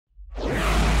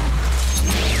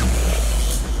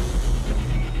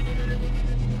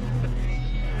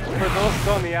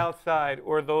the outside,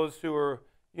 or those who are,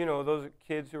 those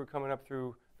kids who are coming up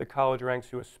through the college ranks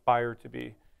who aspire to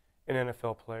be an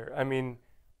NFL player? I mean,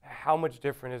 how much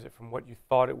different is it from what you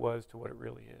thought it was to what it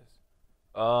really is?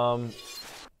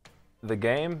 The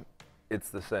game, it's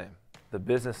the same. The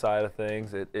business side of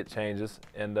things, it changes,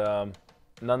 and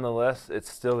nonetheless, it's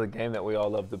still the game that we all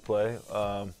love to play.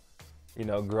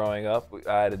 Growing up,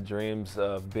 I had dreams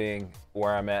of being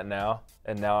where I'm at now,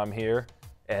 and now I'm here,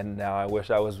 and now I wish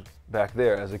I was back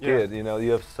there as a kid. You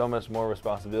have so much more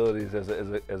responsibilities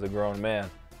as a grown man.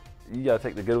 You gotta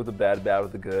take the good with the bad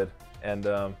with the good, and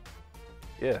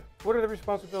yeah. What are the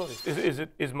responsibilities?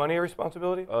 Is money a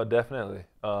responsibility? Oh, definitely.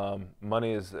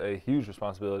 Money is a huge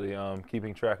responsibility.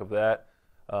 Keeping track of that,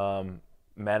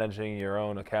 managing your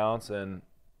own accounts, and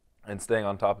staying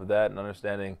on top of that, and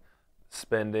understanding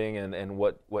spending and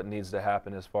what needs to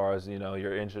happen as far as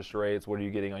your interest rates. What are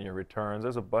you getting on your returns?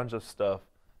 There's a bunch of stuff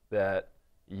that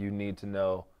you need to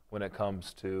know when it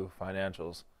comes to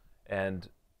financials. And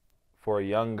for a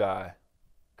young guy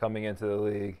coming into the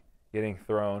league, getting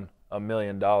thrown $1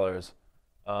 million,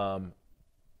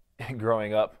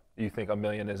 growing up, you think $1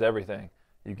 million is everything.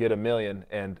 You get $1 million,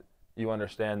 and you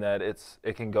understand that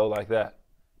it can go like that.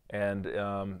 And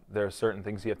there are certain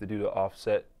things you have to do to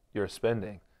offset your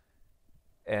spending.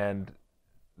 And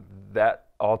that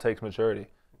all takes maturity.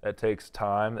 That takes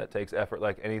time, that takes effort,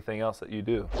 like anything else that you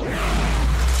do.